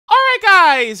Alright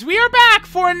guys, we are back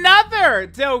for another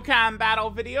Dokkan battle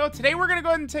video. Today we're gonna go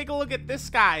ahead and take a look at this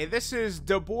guy. This is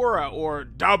Dabura, or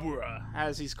Dabura,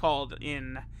 as he's called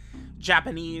in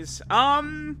Japanese.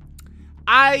 I'm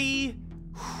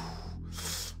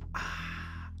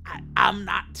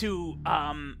not too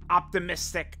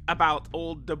optimistic about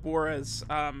old Dabura's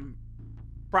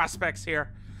prospects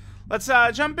here. Let's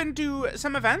jump into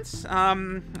some events.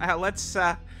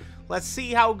 Let's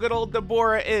see how good old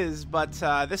Dabura is, but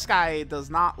this guy does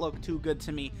not look too good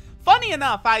to me. Funny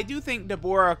enough, I do think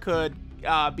Dabura could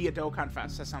be a Dokkan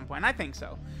Fest at some point. I think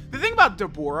so. The thing about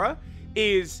Dabura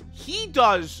is he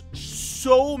does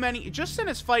so many, just in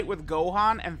his fight with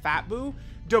Gohan and Fat Boo,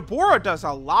 Dabura does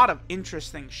a lot of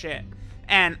interesting shit.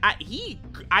 And I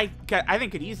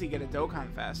think could easily get a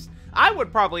Dokkan Fest. I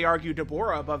would probably argue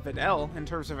Dabura above Videl in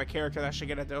terms of a character that should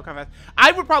get a Dokkan Fest.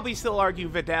 I would probably still argue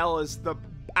Videl is the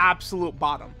absolute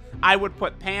bottom. I would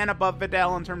put Pan above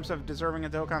Videl in terms of deserving a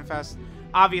Dokkan Fest.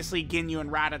 Obviously, Ginyu and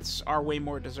Raditz are way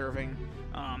more deserving.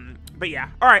 But yeah,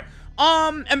 all right.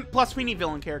 And plus, we need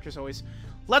villain characters always.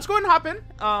 Let's go ahead and hop in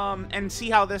and see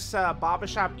how this Baba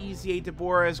Shop EZA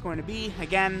Dabura is going to be.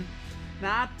 Again,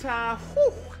 not,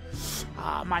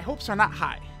 my hopes are not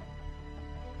high.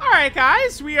 Alright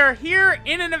guys, we are here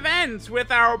in an event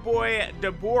with our boy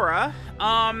Dabura.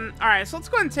 Alright, so let's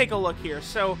go ahead and take a look here.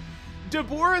 So,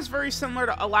 Dabura is very similar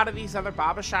to a lot of these other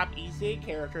Baba Shop EZA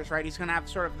characters, right? He's going to have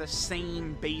sort of the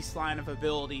same baseline of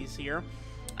abilities here.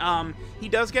 He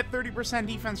does get 30%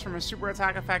 defense from his super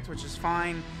attack effect, which is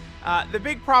fine. The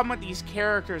big problem with these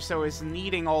characters, though, is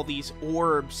needing all these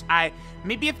orbs.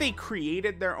 Maybe if they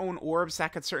created their own orbs,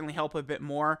 that could certainly help a bit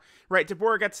more. Right,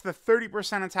 Dabura gets the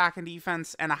 30% attack and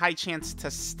defense and a high chance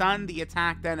to stun the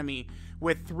attacked enemy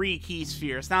with 3 key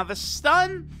spheres. Now, the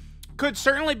stun could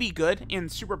certainly be good in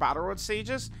Super Battle Road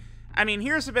stages. I mean,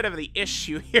 here's a bit of the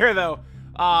issue here, though.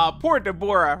 Poor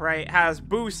Dabura, right, has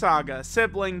Boo Saga,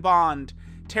 Sibling Bond,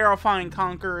 Terrifying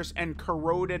Conquerors, and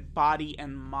Corroded Body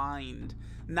and Mind.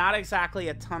 Not exactly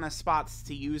a ton of spots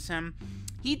to use him.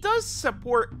 He does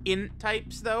support int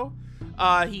types, though.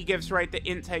 He gives, right, the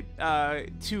int type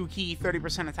 2 key,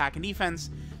 30% attack and defense.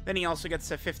 Then he also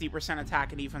gets a 50%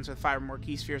 attack and defense with 5 or more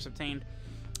key spheres obtained.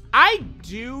 I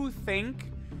do think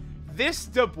this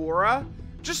Dabura,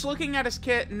 just looking at his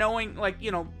kit, knowing, like, you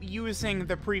know, using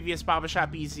the previous Baba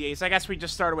Shop EZAs, I guess we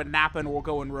just started with Nappa and we'll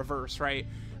go in reverse, right?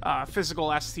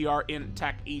 Physical STR, int,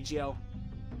 tech, AGL.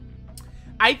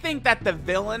 I think that the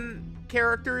villain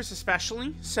characters,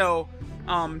 especially, so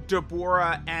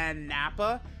Dabura and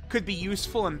Nappa, could be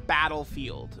useful in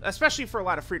Battlefield, especially for a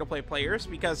lot of free-to-play players,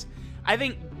 because I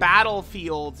think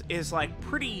Battlefield is, like,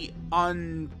 pretty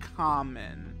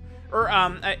uncommon. Or,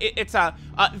 it's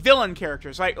villain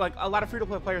characters, right? Like, a lot of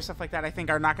free-to-play players, stuff like that, I think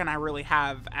are not going to really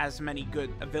have as many good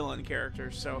villain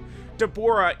characters. So,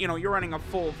 Dabura, you know, you're running a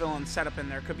full villain setup in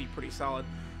there, could be pretty solid.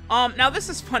 Now this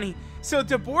is funny. So,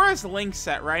 Dabura's link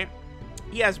set, right?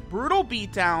 He has Brutal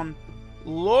Beatdown,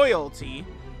 Loyalty,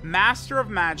 Master of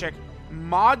Magic,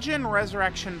 Majin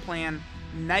Resurrection Plan,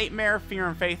 Nightmare, Fear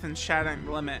and Faith, and Shattering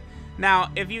Limit.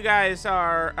 Now, if you guys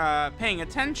are paying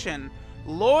attention,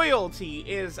 Loyalty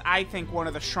is, I think, one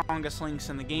of the strongest links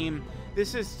in the game.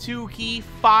 This is 2 key,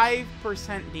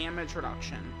 5% damage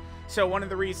reduction. So one of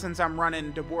the reasons I'm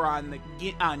running Dabura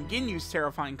on Ginyu's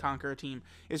Terrifying Conqueror team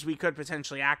is we could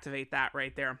potentially activate that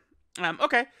right there.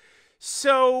 Okay,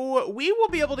 so we will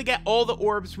be able to get all the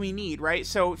orbs we need, right?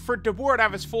 So for Dabura to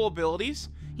have his full abilities,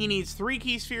 he needs 3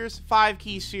 key spheres, 5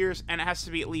 key spheres, and it has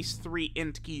to be at least 3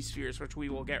 int key spheres, which we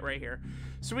will get right here.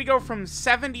 So we go from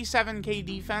 77k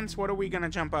defense. What are we going to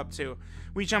jump up to?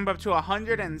 We jump up to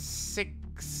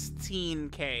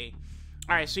 116k.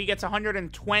 All right, so he gets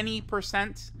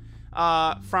 120%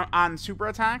 on super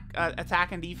attack,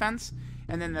 attack and defense,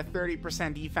 and then the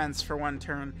 30% defense for 1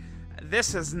 turn.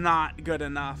 This is not good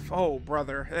enough. Oh,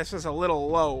 brother, this is a little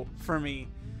low for me.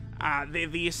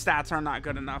 These stats are not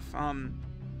good enough.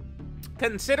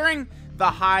 Considering the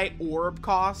high orb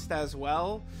cost as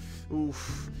well,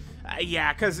 oof.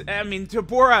 Yeah, because, I mean,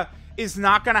 Dabura is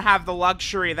not going to have the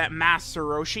luxury that Master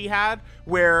Roshi had,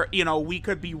 where, you know, we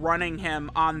could be running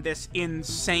him on this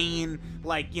insane,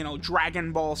 like, you know,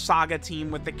 Dragon Ball Saga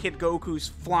team with the Kid Gokus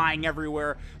flying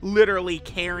everywhere, literally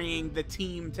carrying the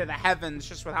team to the heavens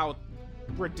just with how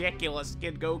ridiculous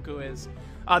Kid Goku is.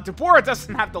 Dabura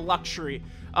doesn't have the luxury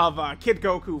of Kid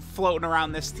Goku floating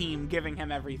around this team, giving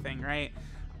him everything, right?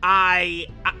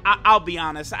 I'll be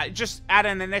honest, just at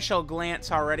an initial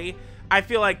glance already, I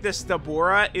feel like this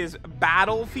Dabura is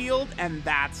Battlefield, and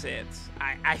that's it.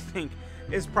 I think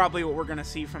is probably what we're gonna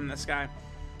see from this guy.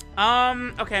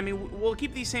 Okay, I mean, we'll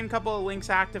keep these same couple of links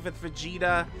active with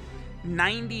Vegeta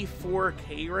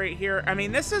 94k right here. I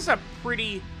mean, this is a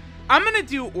pretty... I'm going to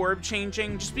do orb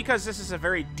changing just because this is a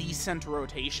very decent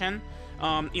rotation.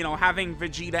 You know, having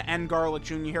Vegeta and Garlic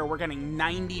Jr. here, we're getting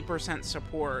 90%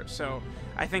 support. So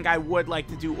I think I would like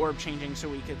to do orb changing so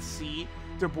we could see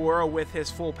Dabura with his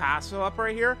full passive up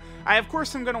right here. Of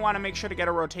course, I'm going to want to make sure to get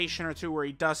a rotation or two where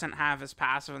he doesn't have his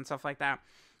passive and stuff like that.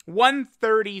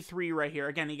 133 right here.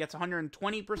 Again, he gets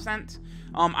 120%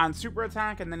 on super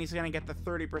attack, and then he's going to get the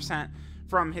 30%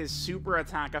 from his super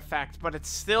attack effect. But it's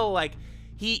still like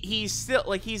he's still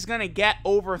like he's going to get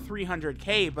over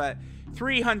 300k, but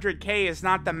 300k is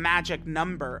not the magic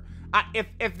number.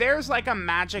 If there's like a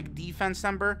magic defense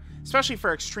number, especially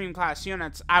for extreme class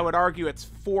units, I would argue it's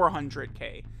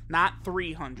 400k, not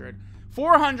 300.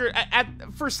 400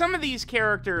 for some of these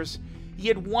characters,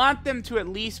 you'd want them to at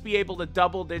least be able to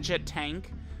double-digit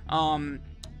tank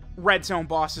red zone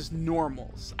bosses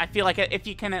normals. I feel like if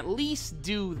you can at least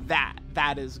do that,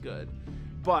 that is good.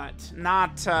 But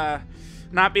not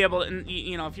be able to,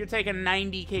 you know, if you're taking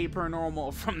 90k per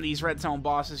normal from these red zone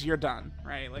bosses, you're done,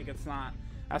 right? Like, that's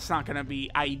not going to be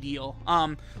ideal.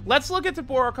 Let's look at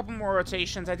Dabura, a couple more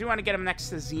rotations. I do want to get him next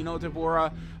to Xeno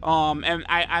Dabura, and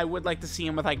I would like to see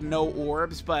him with, like, no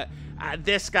orbs, but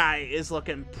this guy is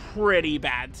looking pretty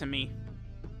bad to me.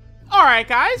 Alright,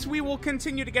 guys, we will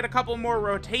continue to get a couple more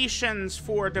rotations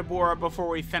for Dabura before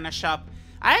we finish up.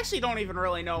 I actually don't even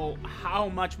really know how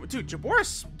much... Dude,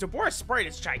 Dabura's sprite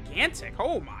is gigantic.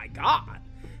 Oh, my God.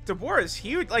 Dabura is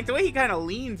huge. Like, the way he kind of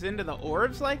leans into the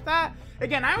orbs like that.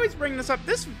 Again, I always bring this up.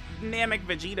 This Namek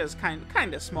Vegeta is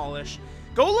kind of smallish.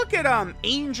 Go look at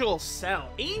Angel Cell.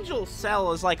 Angel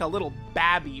Cell is like a little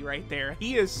babby right there.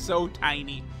 He is so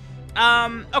tiny.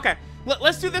 Okay.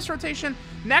 Let's do this rotation.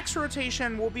 Next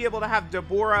rotation, we'll be able to have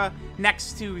Dabura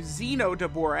next to Xeno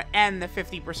Dabura and the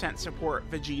 50% support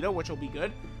Vegeta, which will be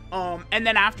good. And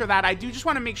then after that, I do just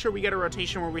want to make sure we get a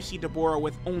rotation where we see Dabura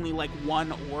with only like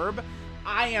one orb.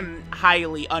 I am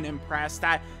highly unimpressed.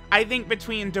 I think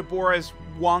between Dabura's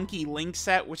wonky link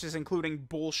set, which is including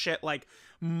bullshit like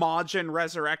Majin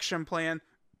Resurrection Plan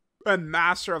and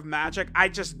Master of Magic, I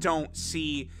just don't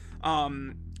see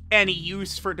any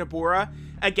use for Dabura.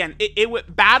 Again,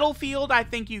 Battlefield, I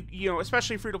think you know,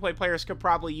 especially free-to-play players could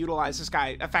probably utilize this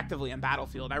guy effectively in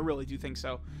Battlefield. I really do think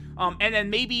so. And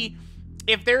then maybe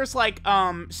if there's like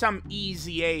some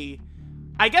EZA,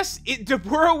 I guess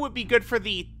Dabura would be good for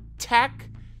the Tech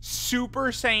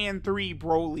Super Saiyan 3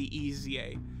 Broly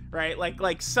EZA, right?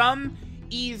 Like some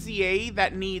EZA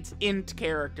that needs int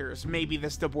characters, maybe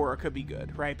this Dabura could be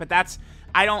good, right? But that's,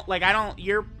 you're not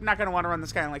going to want to run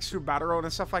this guy in like Super Battle Road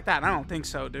and stuff like that. I don't think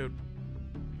so, dude.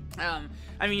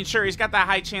 I mean, sure, he's got that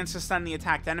high chance to stun the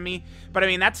attacked enemy, but I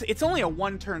mean, it's only a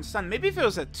one-turn stun. Maybe if it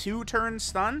was a two-turn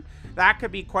stun, that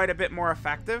could be quite a bit more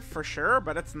effective for sure,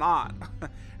 but it's not,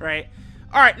 right?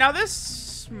 All right, now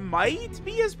this might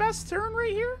be his best turn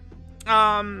right here,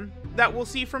 that we'll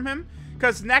see from him,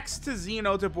 because next to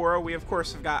Xeno Dabura, we of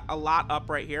course have got a lot up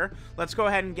right here. Let's go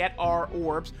ahead and get our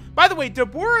orbs. By the way,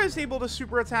 Dabura is able to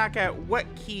super attack at what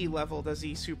key level does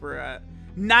he super at?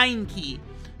 9 key.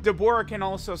 Dabura can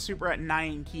also super at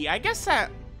 9 key. I guess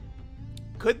that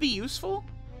could be useful.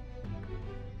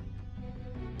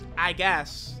 I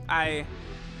guess.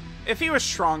 If he was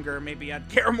stronger, maybe I'd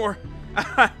care more.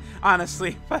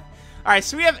 Honestly. But alright,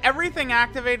 so we have everything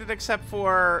activated except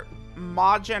for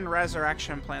Majin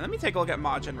Resurrection Plan. Let me take a look at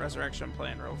Majin Resurrection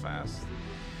Plan real fast.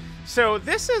 So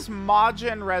this is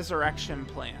Majin Resurrection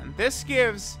Plan. This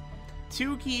gives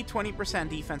 2 key, 20%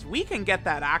 defense. We can get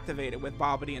that activated with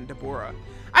Babidi and Dabura.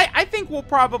 I think we'll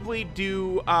probably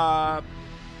do,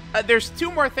 there's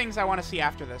 2 more things I want to see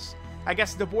after this. I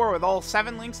guess Dabura with all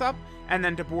 7 links up, and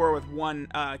then Dabura with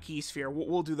 1 key sphere.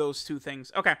 We'll do those 2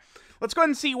 things. Okay, let's go ahead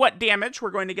and see what damage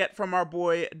we're going to get from our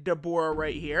boy Dabura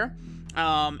right here,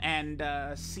 and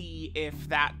see if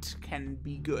that can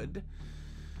be good.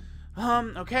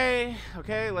 Okay,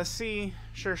 let's see.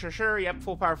 Sure. Yep,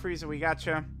 full power Frieza, we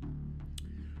gotcha.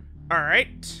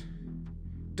 Alright.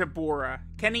 Dabura.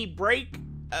 Can he break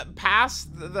past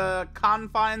the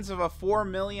confines of a 4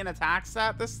 million attack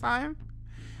stat this time?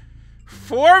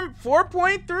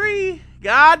 4.3.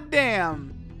 God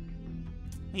damn.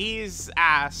 He's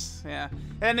ass. Yeah.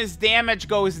 And his damage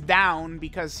goes down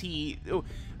because he...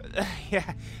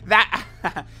 yeah,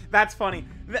 that's funny.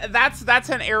 That's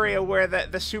an area where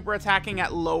the super attacking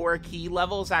at lower key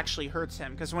levels actually hurts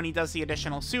him, because when he does the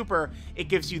additional super, it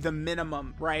gives you the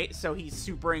minimum, right? So he's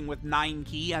supering with 9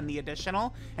 key on the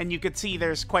additional, and you could see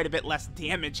there's quite a bit less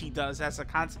damage he does as a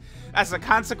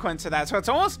consequence of that. So it's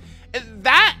almost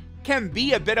that can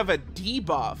be a bit of a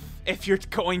debuff if you're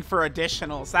going for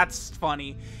additionals. That's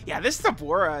funny. Yeah, this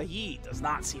Dabura, he does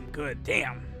not seem good.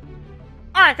 Damn.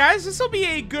 Alright guys, this will be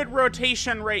a good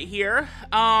rotation right here.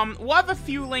 We'll have a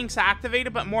few links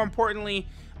activated, but more importantly,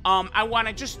 I want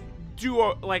to just do,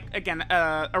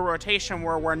 a rotation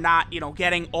where we're not, you know,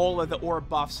 getting all of the orb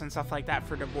buffs and stuff like that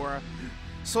for Dabura.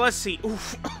 So let's see.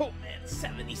 Oof. Oh man,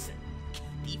 76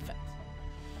 defense.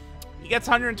 He gets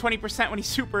 120% when he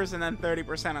supers and then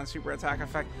 30% on super attack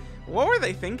effect. What were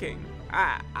they thinking?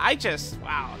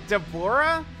 Wow.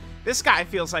 Dabura? This guy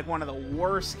feels like one of the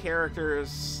worst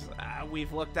characters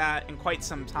we've looked at in quite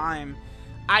some time.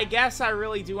 I guess I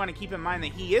really do want to keep in mind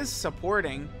that he is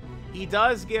supporting. He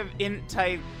does give int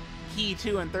type key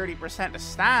 2 and 30% to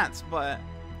stats, but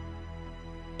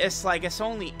it's like it's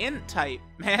only int type,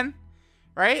 man.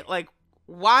 Right? Like,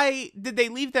 why did they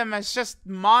leave them as just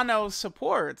mono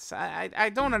supports? I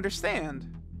don't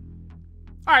understand.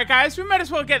 Alright guys, we might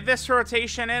as well get this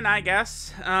rotation in, I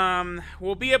guess.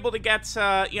 We'll be able to get,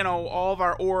 you know, all of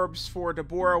our orbs for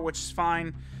Dabura, which is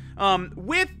fine.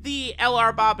 With the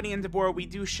LR Bobbity and Dabura, we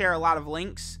do share a lot of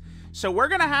links. So we're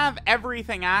going to have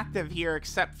everything active here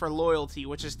except for Loyalty,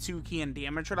 which is 2 key and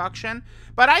damage reduction.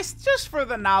 But just for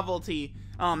the novelty,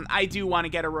 I do want to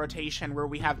get a rotation where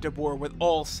we have Dabura with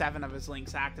all 7 of his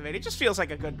links activated. It just feels like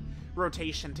a good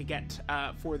rotation to get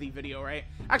for the video, right?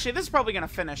 Actually, this is probably going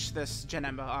to finish this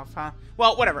Janemba off, huh?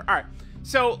 Well, whatever. All right.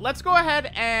 So let's go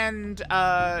ahead and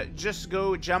just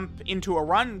go jump into a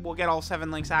run. We'll get all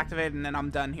 7 links activated, and then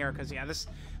I'm done here because, yeah, this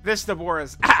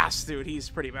Dabura's ass, dude. He's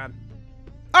pretty bad.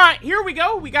 All right, here we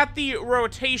go. We got the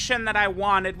rotation that I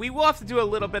wanted. We will have to do a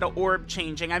little bit of orb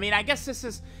changing. I mean, I guess this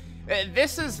is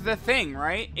the thing,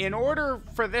 right? In order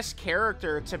for this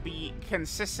character to be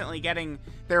consistently getting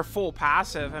their full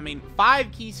passive, I mean,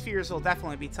 5 key spheres will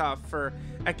definitely be tough for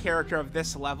a character of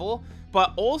this level,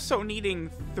 but also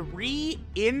needing 3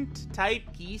 int type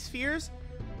key spheres,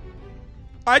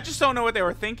 I just don't know what they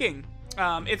were thinking.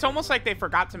 It's almost like they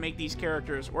forgot to make these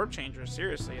characters orb changers.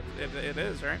 Seriously, it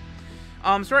is, right?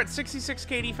 So we're at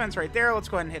 66k defense right there. Let's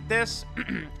go ahead and hit this.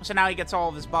 So now he gets all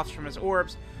of his buffs from his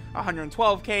orbs.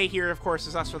 112k. Here, of course,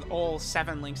 is us with all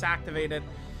 7 links activated.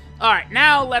 Alright,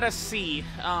 now let us see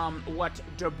what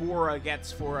Dabura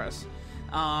gets for us.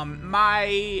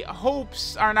 My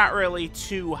hopes are not really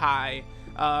too high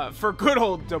for good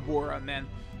old Dabura, man.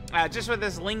 Just with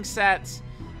his link sets,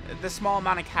 the small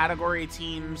amount of category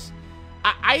teams,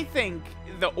 I think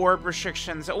the orb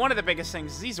restrictions, one of the biggest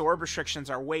things is these orb restrictions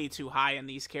are way too high in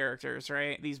these characters,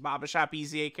 right? These Baba Shop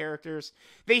EZA characters.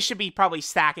 They should be probably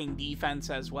stacking defense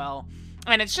as well.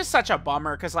 And it's just such a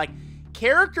bummer because, like,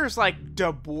 characters like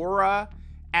Dabura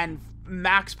and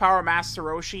Max Power Master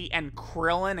Roshi and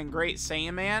Krillin and Great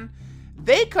Saiyaman,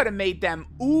 they could have made them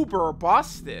uber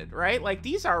busted, right? Like,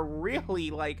 these are really,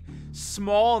 like,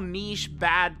 small, niche,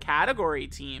 bad category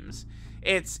teams.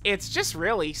 It's just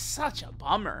really such a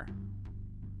bummer.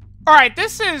 Alright,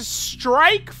 this is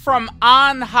Strike from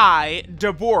On High,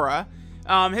 Dabura.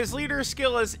 His leader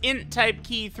skill is int type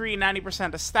key 3,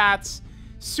 90% of stats.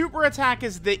 Super attack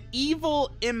is the Evil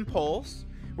Impulse,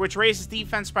 which raises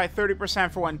defense by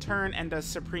 30% for 1 turn and does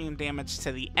supreme damage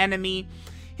to the enemy.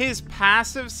 His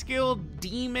passive skill,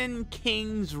 Demon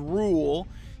King's Rule,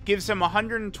 gives him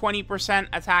 120%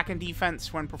 attack and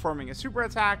defense when performing a super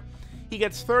attack. He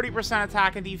gets 30%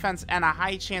 attack and defense and a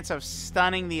high chance of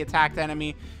stunning the attacked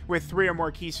enemy with 3 or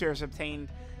more key spheres obtained.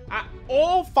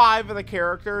 All 5 of the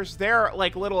characters, their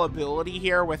like little ability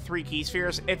here with 3 key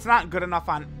spheres, it's not good enough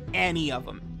on any of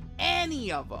them.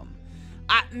 Any of them.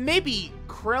 Maybe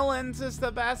Krillin's is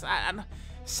the best.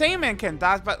 Saiyaman can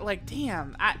dodge, but like,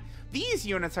 damn. These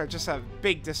units are just a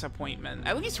big disappointment.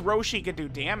 At least Roshi could do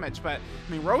damage, but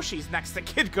I mean, Roshi's next to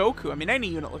Kid Goku. I mean, any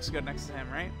unit looks good next to him,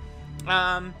 right?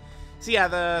 So yeah,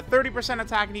 the 30%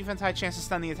 attack and defense, high chance to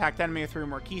stun the attacked enemy with 3 or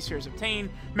more key spheres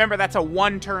obtained. Remember, that's a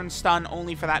 1-turn stun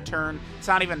only for that turn. It's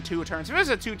not even 2 turns. If it was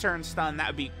a 2-turn stun, that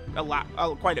would be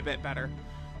quite a bit better.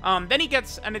 Then he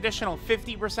gets an additional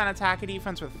 50% attack and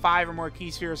defense with 5 or more key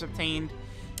spheres obtained.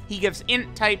 He gives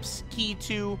int types key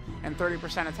 2 and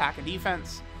 30% attack and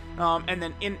defense. And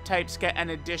then int types get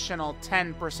an additional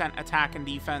 10% attack and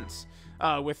defense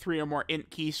with 3 or more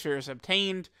int key spheres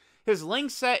obtained. His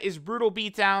link set is Brutal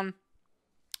Beatdown,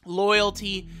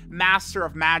 Loyalty, Master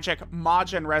of Magic,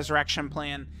 Majin Resurrection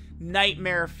Plan,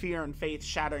 Nightmare, Fear, and Faith,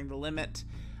 Shattering the Limit.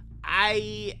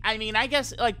 I mean, I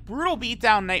guess, like, Brutal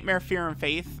Beatdown, Nightmare, Fear, and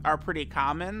Faith are pretty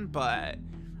common, but,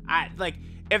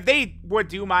 if they would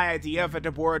do my idea of a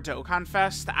Dabura Dokkan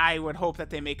Fest, I would hope that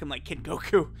they make him like Kid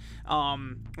Goku,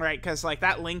 right? Because, like,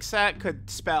 that link set could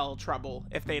spell trouble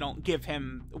if they don't give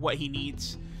him what he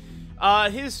needs.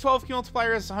 His 12 key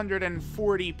multiplier is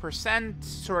 140%,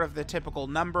 sort of the typical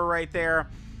number right there.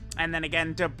 And then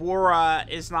again, Dabura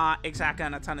is not exactly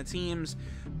on a ton of teams.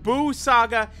 Boo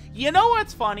Saga, you know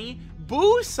what's funny?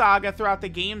 Boo Saga throughout the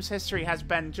game's history has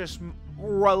been just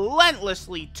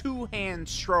relentlessly two-hand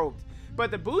stroked.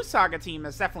 But the Boo Saga team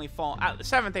has definitely fallen. The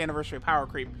 7th anniversary Power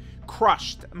Creep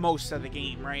crushed most of the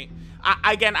game, right?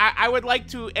 I would like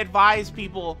to advise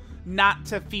people not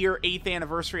to fear 8th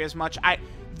anniversary as much.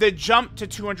 The jump to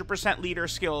 200% leader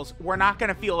skills, we're not going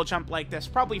to feel a jump like this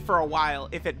probably for a while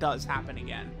if it does happen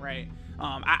again, right?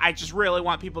 I just really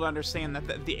want people to understand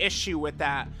that the issue with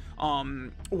that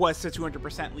was the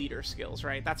 200% leader skills,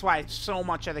 right? That's why so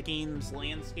much of the game's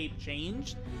landscape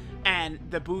changed, and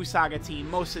the Boo Saga team,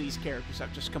 most of these characters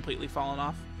have just completely fallen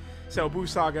off. So Boo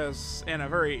Saga's in a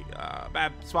very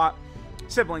bad spot.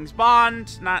 Siblings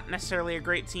Bond, not necessarily a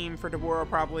great team for Dabura,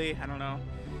 probably. I don't know.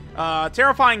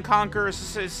 Terrifying Conquerors,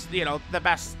 this is, you know, the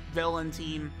best villain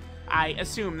team. I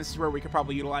assume this is where we could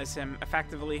probably utilize him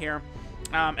effectively here.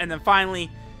 And then finally,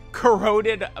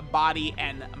 Corroded Body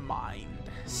and Mind.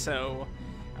 So,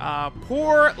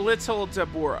 poor little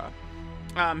Dabura.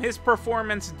 His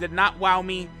performance did not wow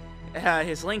me.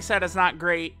 His link set is not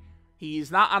great.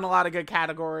 He's not on a lot of good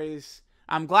categories.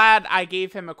 I'm glad I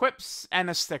gave him equips and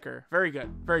a sticker. Very good.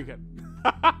 Very good.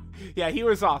 Yeah, he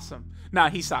was awesome. No,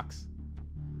 he sucks.